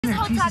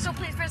taco,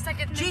 please, for a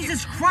second.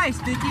 Jesus Christ,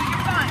 Vicky, you're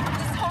fine.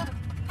 Just hold.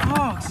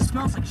 Oh, it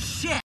smells like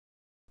shit.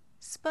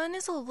 Spun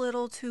is a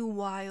little too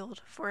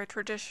wild for a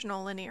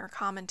traditional linear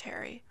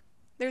commentary.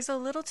 There's a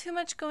little too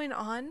much going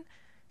on,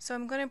 so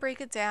I'm going to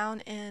break it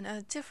down in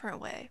a different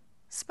way.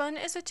 Spun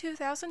is a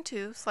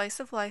 2002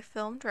 slice-of-life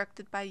film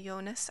directed by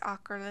Jonas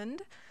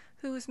Åkerlund,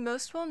 who is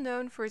most well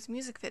known for his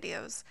music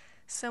videos,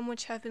 some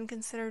which have been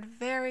considered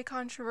very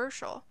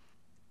controversial.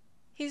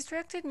 He's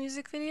directed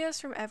music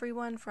videos from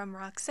everyone from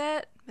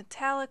Roxette,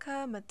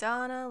 Metallica,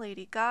 Madonna,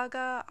 Lady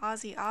Gaga,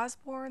 Ozzy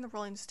Osbourne, the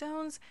Rolling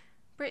Stones,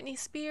 Britney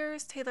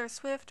Spears, Taylor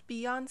Swift,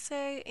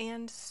 Beyoncé,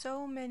 and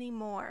so many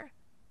more.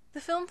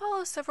 The film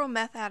follows several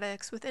meth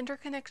addicts with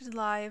interconnected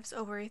lives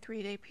over a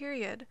 3-day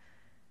period.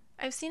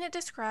 I've seen it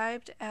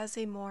described as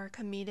a more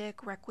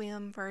comedic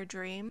Requiem for a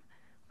Dream,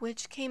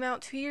 which came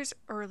out 2 years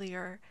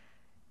earlier,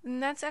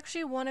 and that's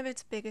actually one of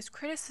its biggest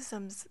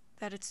criticisms,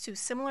 that it's too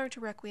similar to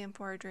Requiem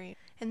for a Dream,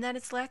 and that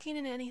it's lacking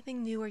in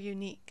anything new or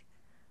unique.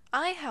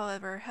 I,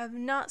 however, have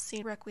not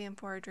seen Requiem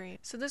for a Dream,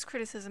 so this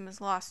criticism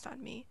is lost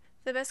on me.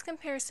 The best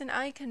comparison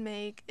I can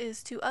make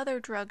is to other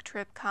drug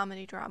trip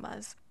comedy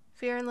dramas,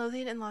 Fear and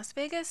Loathing in Las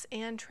Vegas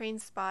and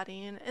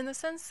Trainspotting, in the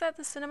sense that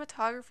the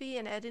cinematography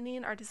and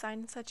editing are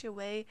designed in such a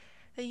way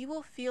that you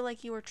will feel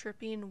like you are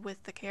tripping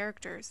with the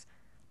characters.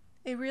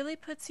 It really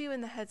puts you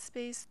in the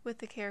headspace with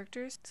the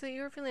characters so that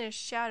you are feeling a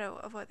shadow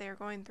of what they are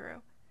going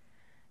through.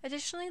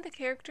 Additionally, the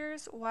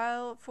characters,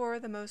 while for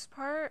the most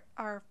part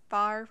are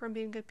far from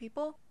being good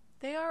people,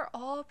 they are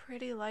all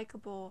pretty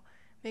likable,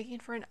 making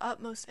for an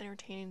utmost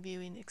entertaining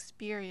viewing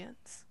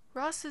experience.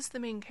 Ross is the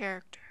main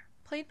character.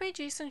 Played by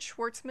Jason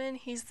Schwartzman,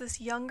 he's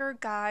this younger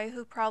guy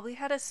who probably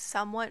had a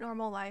somewhat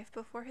normal life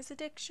before his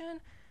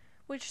addiction,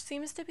 which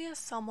seems to be a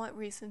somewhat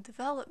recent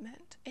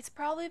development. It's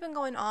probably been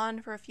going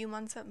on for a few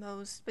months at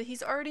most, but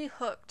he's already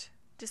hooked,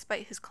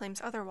 despite his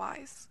claims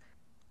otherwise.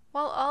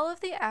 While all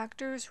of the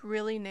actors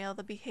really nail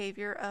the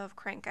behavior of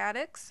crank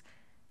addicts,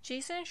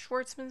 Jason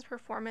Schwartzman's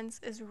performance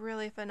is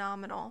really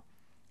phenomenal.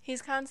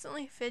 He's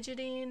constantly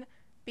fidgeting,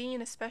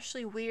 being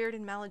especially weird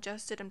and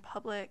maladjusted in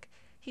public.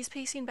 He's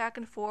pacing back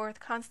and forth,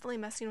 constantly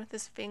messing with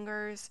his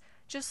fingers,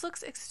 just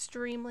looks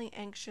extremely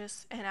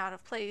anxious and out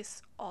of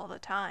place all the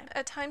time.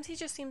 At times he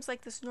just seems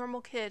like this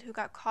normal kid who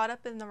got caught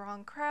up in the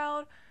wrong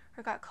crowd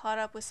or got caught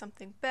up with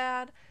something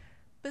bad,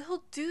 but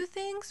he'll do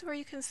things where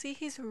you can see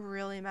he's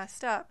really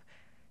messed up.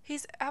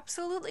 He's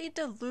absolutely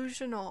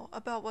delusional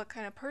about what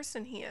kind of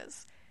person he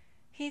is.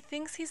 He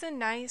thinks he's a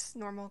nice,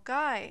 normal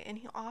guy, and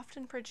he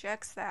often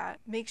projects that,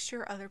 makes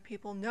sure other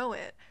people know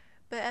it.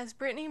 But as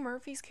Brittany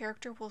Murphy's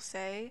character will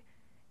say,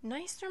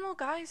 nice, normal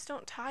guys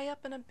don't tie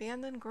up and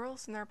abandon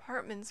girls in their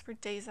apartments for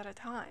days at a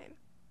time.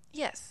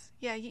 Yes,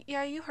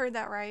 you heard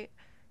that right.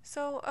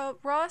 So,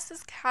 Ross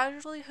is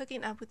casually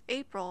hooking up with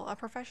April, a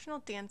professional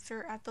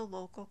dancer at the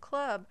local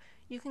club.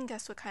 You can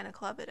guess what kind of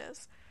club it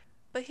is.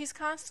 But he's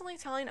constantly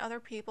telling other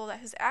people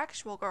that his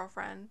actual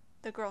girlfriend,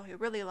 the girl he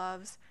really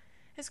loves,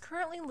 is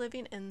currently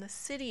living in the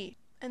city.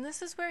 And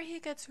this is where he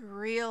gets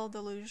real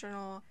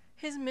delusional.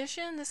 His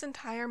mission this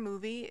entire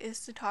movie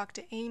is to talk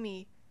to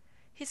Amy.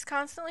 He's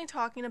constantly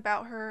talking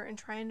about her and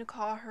trying to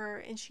call her,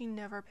 and she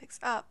never picks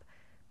up.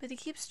 But he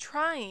keeps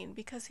trying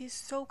because he's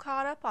so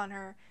caught up on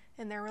her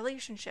and their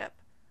relationship,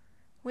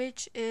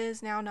 which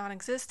is now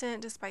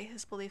non-existent despite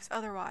his beliefs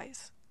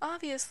otherwise.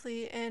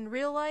 Obviously, in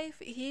real life,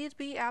 he'd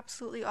be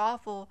absolutely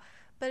awful,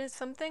 but it's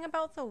something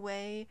about the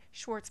way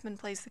Schwartzman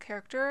plays the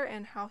character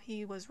and how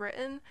he was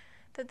written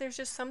that there's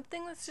just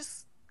something that's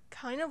just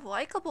kind of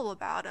likable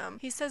about him.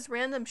 He says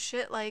random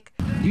shit like,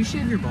 Do you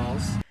shave your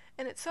balls?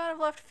 And it's out of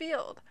left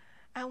field.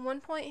 At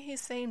one point, he's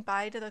saying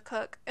bye to the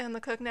cook, and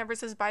the cook never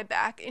says bye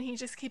back, and he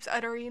just keeps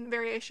uttering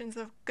variations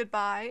of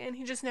goodbye, and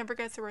he just never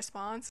gets a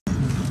response.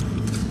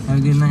 Have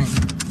a good night.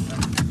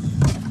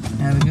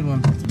 Have a good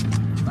one.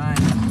 Bye.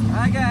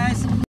 Bye,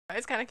 guys.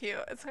 It's kind of cute.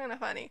 It's kind of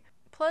funny.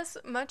 Plus,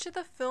 much of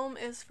the film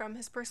is from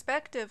his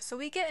perspective, so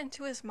we get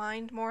into his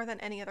mind more than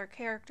any other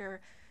character.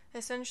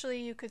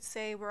 Essentially, you could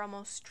say we're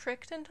almost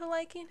tricked into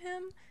liking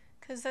him,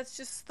 because that's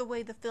just the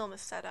way the film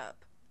is set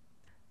up.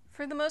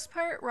 For the most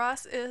part,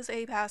 Ross is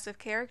a passive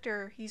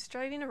character. He's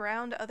driving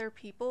around other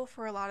people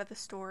for a lot of the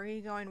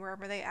story, going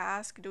wherever they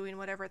ask, doing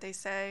whatever they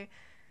say.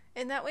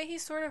 And that way he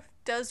sort of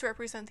does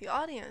represent the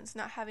audience,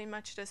 not having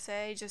much to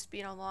say, just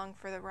being along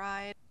for the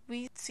ride.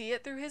 We see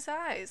it through his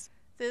eyes.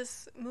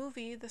 This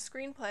movie, the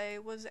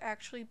screenplay, was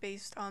actually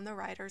based on the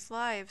writers'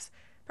 lives,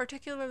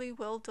 particularly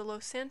Will de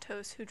Los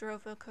Santos, who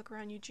drove a cook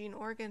around Eugene,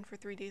 Oregon for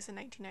 3 days in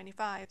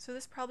 1995. So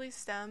this probably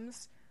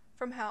stems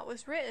from how it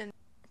was written.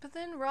 But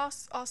then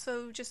Ross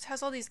also just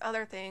has all these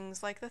other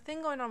things, like the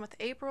thing going on with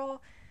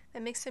April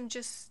that makes him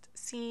just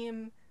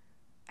seem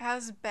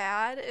as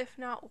bad, if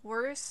not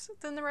worse,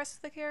 than the rest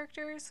of the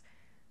characters.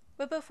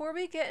 But before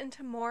we get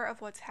into more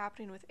of what's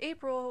happening with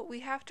April,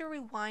 we have to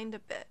rewind a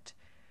bit.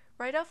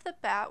 Right off the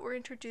bat, we're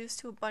introduced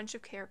to a bunch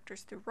of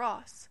characters through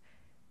Ross.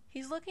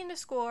 He's looking to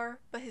score,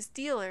 but his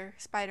dealer,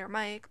 Spider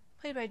Mike,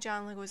 played by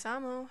John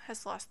Leguizamo,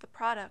 has lost the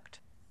product.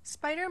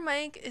 Spider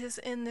Mike is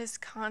in this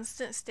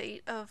constant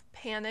state of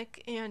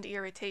panic and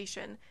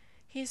irritation.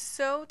 He's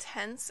so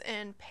tense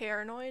and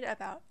paranoid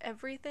about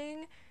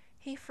everything.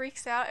 He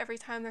freaks out every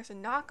time there's a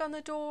knock on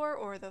the door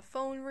or the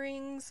phone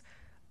rings,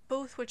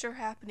 both which are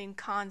happening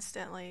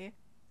constantly.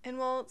 And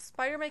while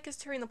Spider Mike is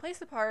tearing the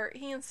place apart,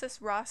 he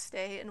insists Ross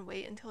stay and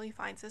wait until he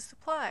finds his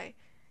supply.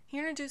 He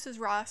introduces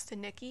Ross to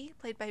Nikki,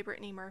 played by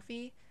Brittany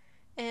Murphy,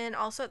 and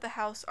also at the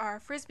house are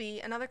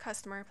Frisbee, another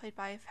customer, played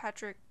by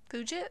Patrick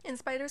Fugit, and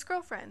Spider's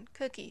girlfriend,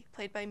 Cookie,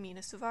 played by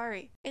Mena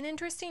Suvari. An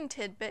interesting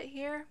tidbit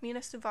here, Mena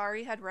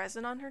Suvari had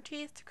resin on her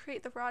teeth to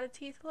create the rotted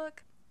teeth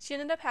look. She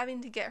ended up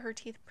having to get her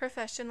teeth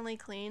professionally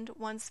cleaned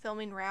once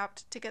filming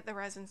Wrapped to get the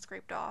resin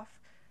scraped off.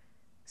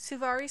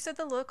 Suvari said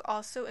the look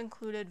also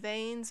included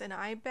veins and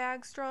eye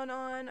bags drawn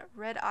on,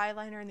 red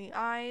eyeliner in the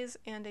eyes,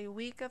 and a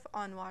week of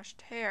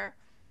unwashed hair.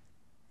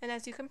 And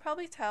as you can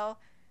probably tell,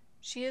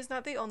 she is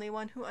not the only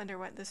one who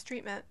underwent this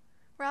treatment.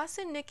 Ross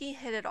and Nikki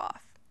hit it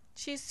off.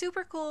 She's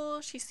super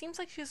cool, she seems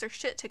like she has her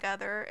shit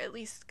together, at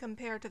least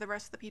compared to the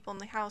rest of the people in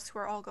the house who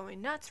are all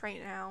going nuts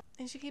right now,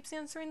 and she keeps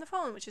answering the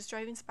phone, which is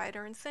driving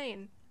Spider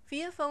insane.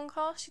 Via phone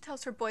call, she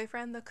tells her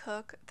boyfriend, the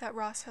cook, that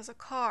Ross has a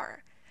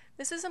car.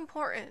 This is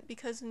important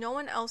because no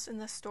one else in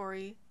the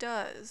story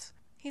does.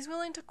 He's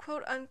willing to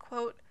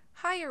quote-unquote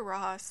hire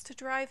Ross to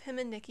drive him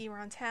and Nikki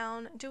around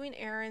town, doing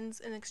errands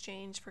in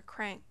exchange for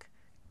crank.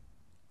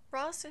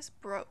 Ross is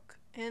broke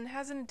and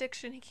has an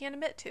addiction he can't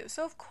admit to,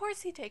 so of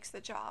course he takes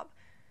the job.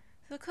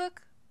 The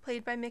cook,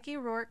 played by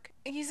Rourke,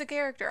 he's a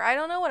character. I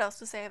don't know what else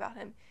to say about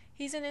him.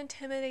 He's an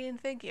intimidating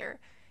figure.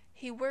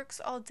 He works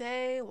all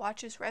day,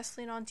 watches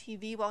wrestling on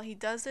TV while he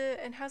does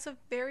it, and has a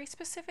very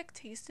specific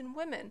taste in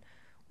women,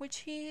 which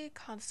he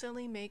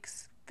constantly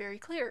makes very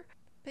clear.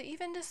 But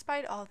even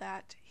despite all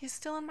that, he's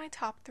still in my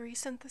top 3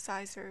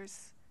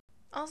 synthesizers.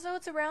 Also,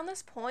 it's around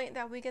this point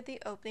that we get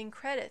the opening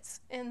credits,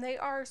 and they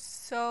are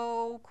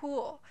so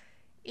cool.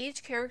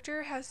 Each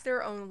character has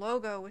their own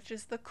logo, which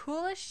is the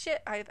coolest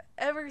shit I've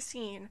ever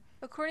seen.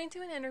 According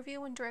to an interview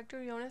when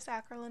director Jonas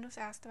Ackerlund was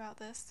asked about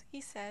this,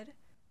 he said,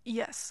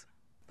 "Yes.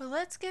 But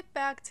let's get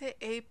back to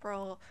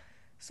April."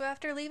 So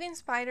after leaving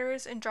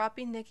Spiders and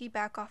dropping Nikki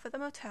back off at the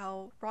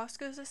motel, Ross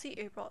goes to see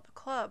April at the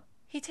club.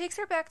 He takes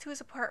her back to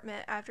his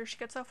apartment after she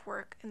gets off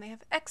work, and they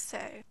have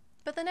X-Say.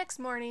 But the next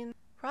morning,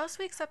 Ross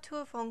wakes up to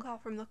a phone call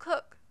from the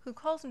cook, who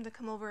calls him to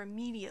come over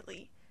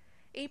immediately.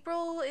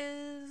 April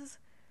is...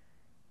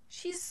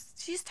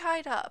 She's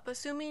tied up,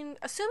 assuming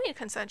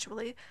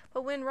consensually,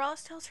 but when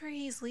Ross tells her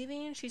he's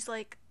leaving, she's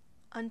like,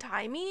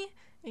 "Untie me?"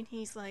 And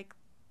he's like,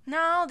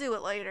 "Nah, I'll do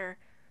it later."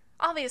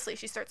 Obviously,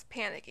 she starts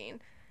panicking.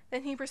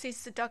 Then he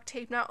proceeds to duct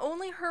tape not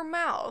only her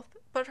mouth,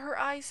 but her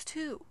eyes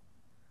too.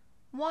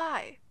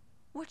 Why?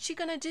 What's she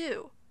gonna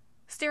do?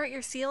 Stare at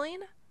your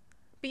ceiling?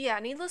 But yeah,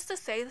 needless to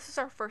say, this is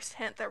our first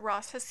hint that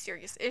Ross has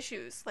serious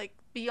issues, like,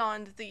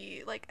 beyond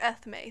the,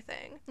 Ethme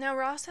thing. Now,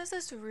 Ross has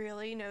this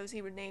really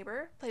nosy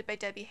neighbor, played by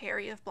Debbie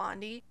Harry of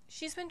Blondie.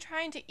 She's been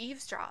trying to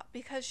eavesdrop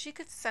because she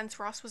could sense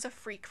Ross was a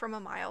freak from a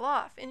mile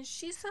off, and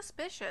she's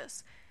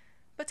suspicious.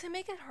 But to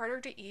make it harder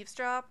to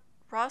eavesdrop,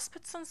 Ross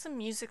puts on some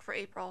music for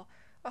April,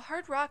 a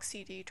hard rock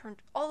CD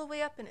turned all the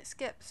way up and it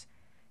skips.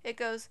 It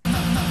goes...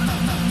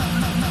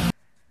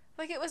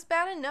 Like, it was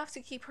bad enough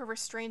to keep her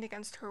restrained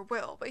against her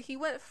will, but he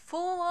went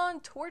full-on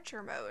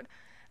torture mode.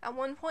 At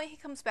one point, he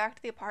comes back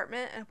to the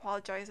apartment and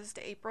apologizes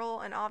to April,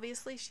 and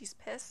obviously she's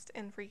pissed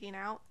and freaking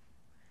out.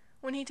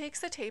 When he takes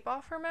the tape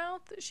off her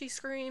mouth, she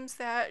screams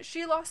that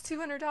she lost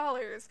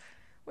 $200,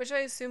 which I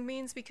assume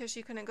means because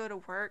she couldn't go to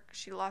work,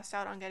 she lost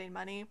out on getting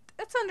money.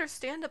 It's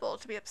understandable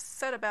to be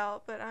upset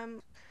about, but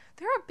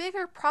there are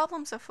bigger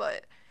problems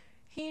afoot.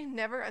 He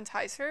never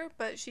unties her,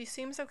 but she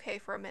seems okay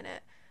for a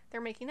minute. They're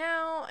making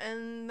out,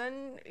 and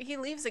then he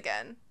leaves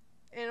again.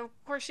 And of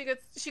course she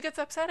gets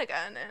upset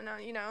again, and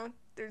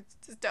there's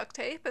duct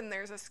tape, and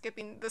there's the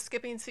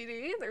skipping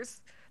CD,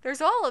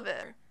 there's all of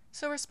it.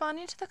 So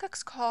responding to the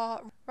cook's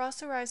call,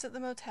 Ross arrives at the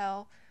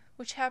motel,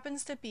 which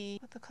happens to be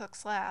the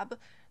cook's lab.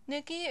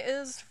 Nikki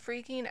is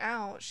freaking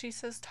out. She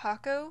says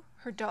Taco,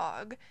 her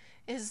dog,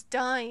 is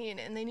dying,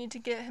 and they need to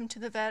get him to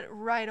the vet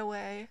right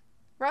away.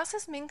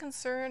 Ross's main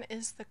concern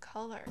is the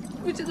color.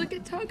 Would you look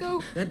at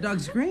Taco? That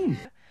dog's green.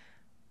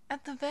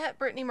 At the vet,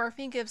 Brittany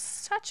Murphy gives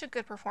such a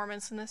good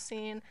performance in this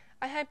scene.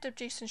 I hyped up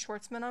Jason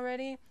Schwartzman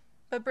already,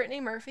 but Brittany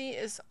Murphy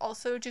is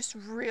also just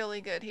really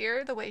good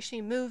here. The way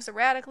she moves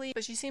erratically,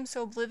 but she seems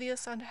so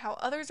oblivious onto how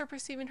others are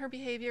perceiving her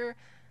behavior.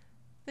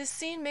 This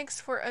scene makes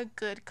for a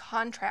good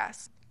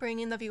contrast,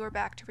 bringing the viewer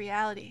back to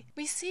reality.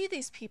 We see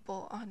these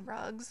people on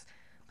rugs,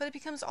 but it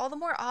becomes all the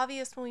more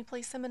obvious when we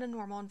place them in a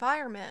normal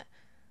environment.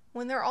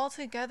 When they're all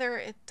together,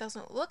 it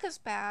doesn't look as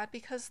bad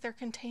because they're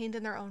contained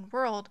in their own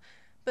world.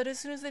 But as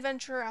soon as they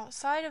venture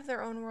outside of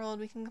their own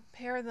world, we can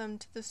compare them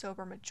to the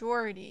sober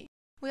majority.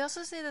 We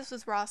also see this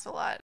with Ross a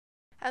lot.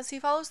 As he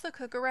follows the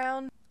cook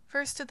around,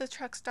 First to the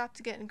truck stop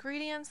to get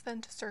ingredients, then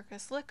to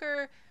Circus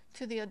Liquor,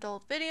 to the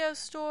adult video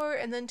store,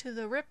 and then to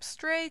the Rip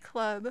Stray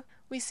Club.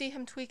 We see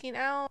him tweaking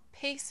out,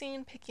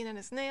 pacing, picking at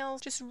his nails,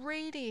 just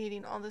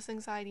radiating all this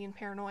anxiety and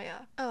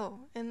paranoia.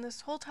 Oh, and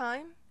this whole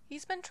time,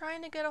 he's been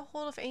trying to get a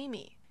hold of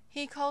Amy.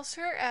 He calls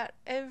her at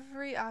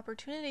every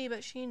opportunity,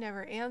 but she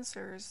never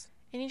answers.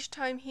 And each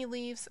time he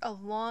leaves a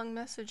long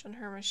message on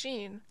her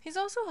machine. He's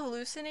also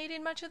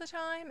hallucinating much of the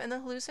time, and the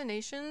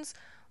hallucinations,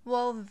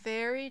 while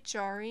very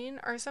jarring,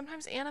 are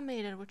sometimes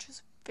animated, which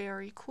is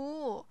very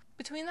cool.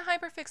 Between the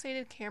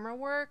hyperfixated camera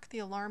work, the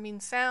alarming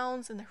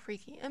sounds, and the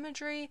freaky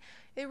imagery,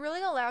 it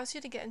really allows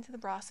you to get into the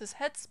Ross's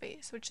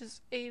headspace, which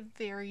is a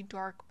very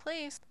dark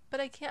place, but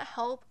I can't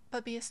help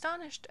but be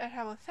astonished at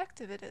how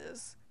effective it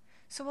is.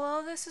 So while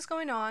all this is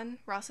going on,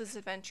 Ross's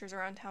adventures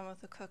around town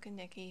with the cook and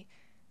Nikki,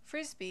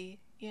 Frisbee,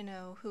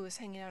 who was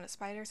hanging out at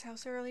Spider's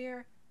house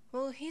earlier,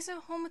 well, he's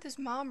at home with his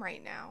mom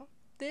right now.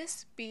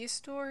 This B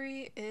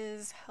story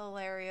is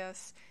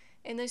hilarious.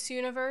 In this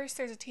universe,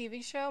 there's a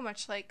TV show,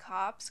 much like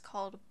Cops,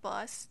 called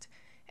Bust,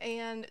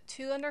 and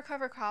 2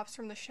 undercover cops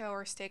from the show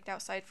are staked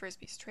outside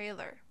Frisbee's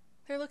trailer.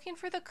 They're looking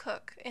for the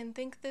cook and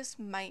think this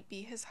might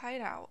be his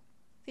hideout.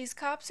 These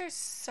cops are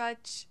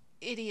such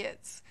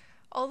idiots.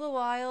 All the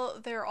while,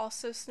 they're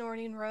also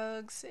snorting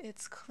rugs.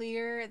 It's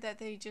clear that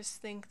they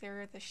just think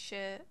they're the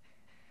shit.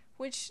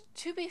 Which,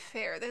 to be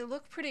fair, they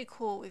look pretty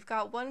cool. We've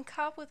got one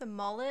cop with a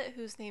mullet,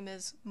 whose name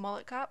is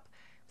Mullet Cop,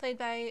 played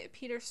by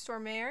Peter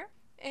Stormare.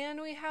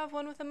 And we have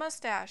one with a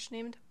mustache,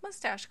 named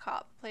Mustache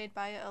Cop, played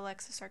by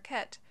Alexis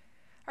Arquette.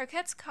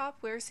 Arquette's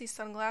cop wears these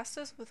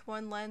sunglasses with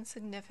one lens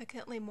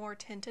significantly more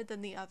tinted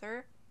than the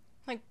other.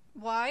 Like,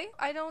 why?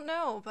 I don't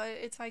know, but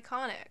it's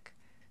iconic.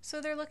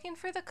 So they're looking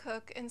for the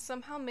cook and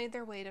somehow made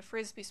their way to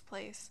Frisbee's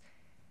place.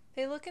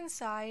 They look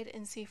inside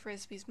and see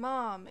Frisbee's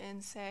mom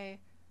and say,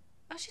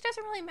 "Oh, she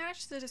doesn't really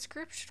match the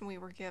description we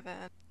were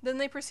given." Then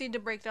they proceed to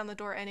break down the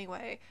door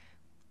anyway,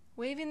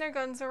 waving their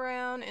guns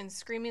around and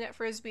screaming at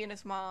Frisbee and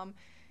his mom.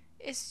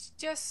 It's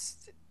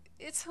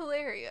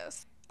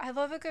hilarious. I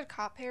love a good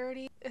cop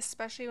parody,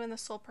 especially when the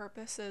sole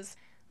purpose is,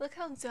 look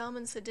how dumb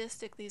and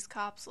sadistic these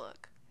cops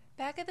look.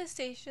 Back at the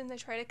station, they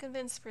try to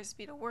convince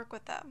Frisbee to work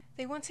with them.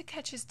 They want to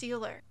catch his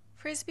dealer.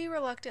 Frisbee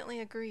reluctantly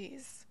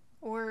agrees,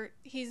 or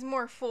he's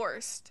more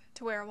forced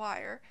to wear a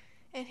wire,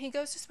 and he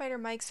goes to Spider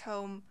Mike's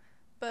home,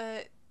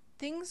 but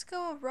things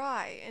go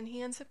awry and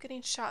he ends up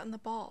getting shot in the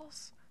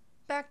balls.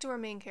 Back to our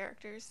main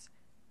characters.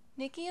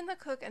 Nikki and the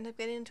cook end up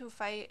getting into a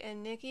fight,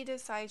 and Nikki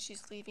decides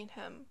she's leaving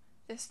him,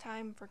 this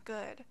time for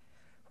good.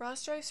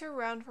 Ross drives her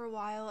around for a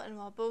while, and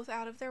while both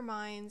out of their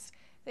minds,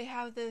 they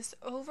have this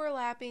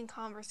overlapping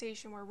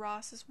conversation where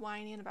Ross is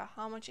whining about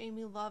how much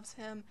Amy loves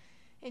him,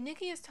 and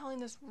Nikki is telling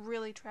this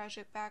really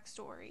tragic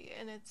backstory,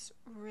 and it's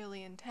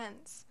really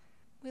intense.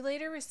 We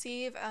later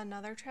receive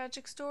another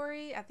tragic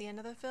story at the end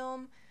of the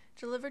film,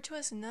 delivered to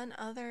us none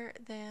other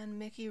than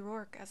Mickey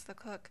Rourke as the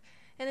cook,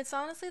 and it's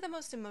honestly the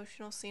most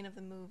emotional scene of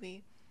the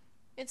movie.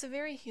 It's a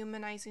very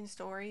humanizing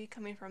story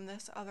coming from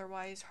this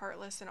otherwise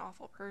heartless and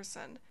awful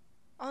person.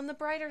 On the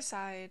brighter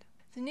side,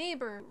 the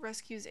neighbor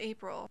rescues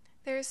April.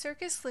 There is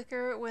Circus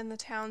Liquor when the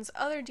town's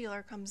other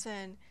dealer comes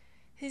in.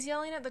 He's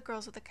yelling at the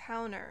girls at the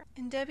counter,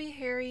 and Debbie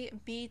Harry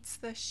beats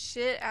the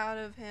shit out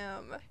of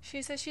him.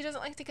 She says she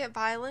doesn't like to get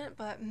violent,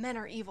 but men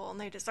are evil and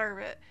they deserve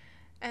it.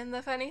 And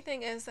the funny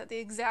thing is that the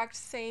exact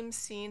same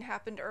scene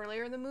happened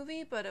earlier in the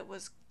movie, but it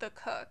was the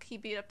cook. He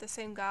beat up the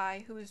same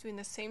guy who was doing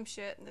the same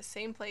shit in the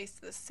same place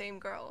to the same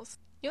girls.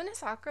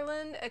 Jonas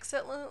Åkerlund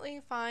excellently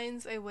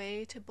finds a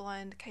way to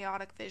blend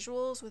chaotic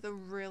visuals with a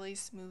really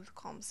smooth,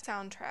 calm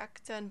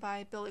soundtrack done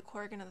by Billy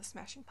Corgan of the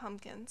Smashing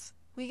Pumpkins.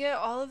 We get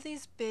all of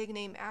these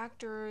big-name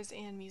actors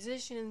and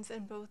musicians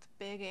in both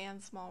big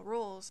and small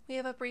roles. We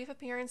have a brief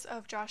appearance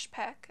of Josh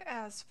Peck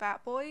as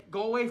Fat Boy.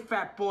 Go away,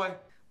 fat boy!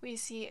 We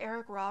see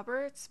Eric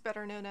Roberts,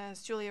 better known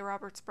as Julia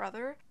Roberts'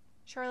 brother,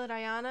 Charlotte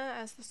Ayana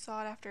as the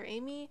sought-after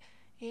Amy,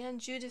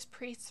 and Judas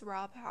Priest's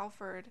Rob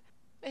Halford.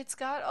 It's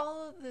got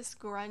all of this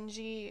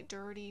grungy,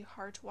 dirty,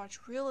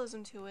 hard-to-watch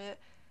realism to it,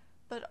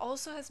 but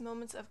also has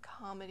moments of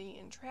comedy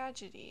and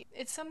tragedy.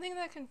 It's something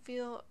that can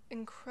feel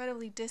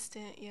incredibly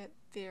distant, yet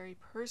very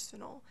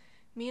personal.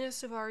 Mena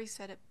Suvari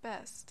said it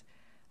best.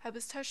 I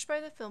was touched by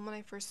the film when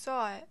I first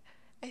saw it.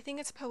 I think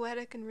it's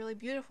poetic and really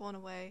beautiful in a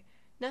way.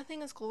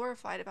 Nothing is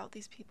glorified about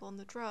these people in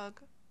the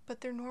drug,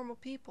 but they're normal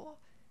people.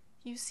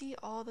 You see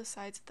all the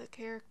sides of the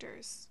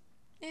characters.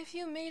 If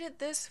you made it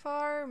this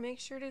far, make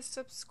sure to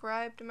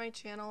subscribe to my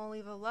channel,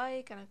 leave a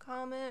like and a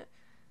comment,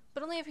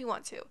 but only if you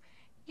want to.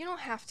 You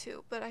don't have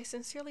to, but I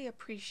sincerely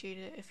appreciate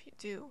it if you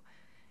do.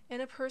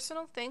 And a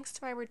personal thanks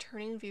to my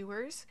returning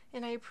viewers,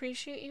 and I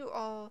appreciate you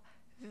all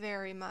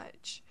very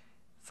much.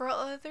 For all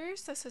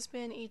others, this has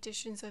been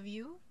Editions of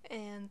You,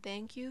 and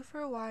thank you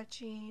for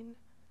watching.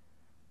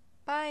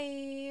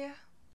 Bye!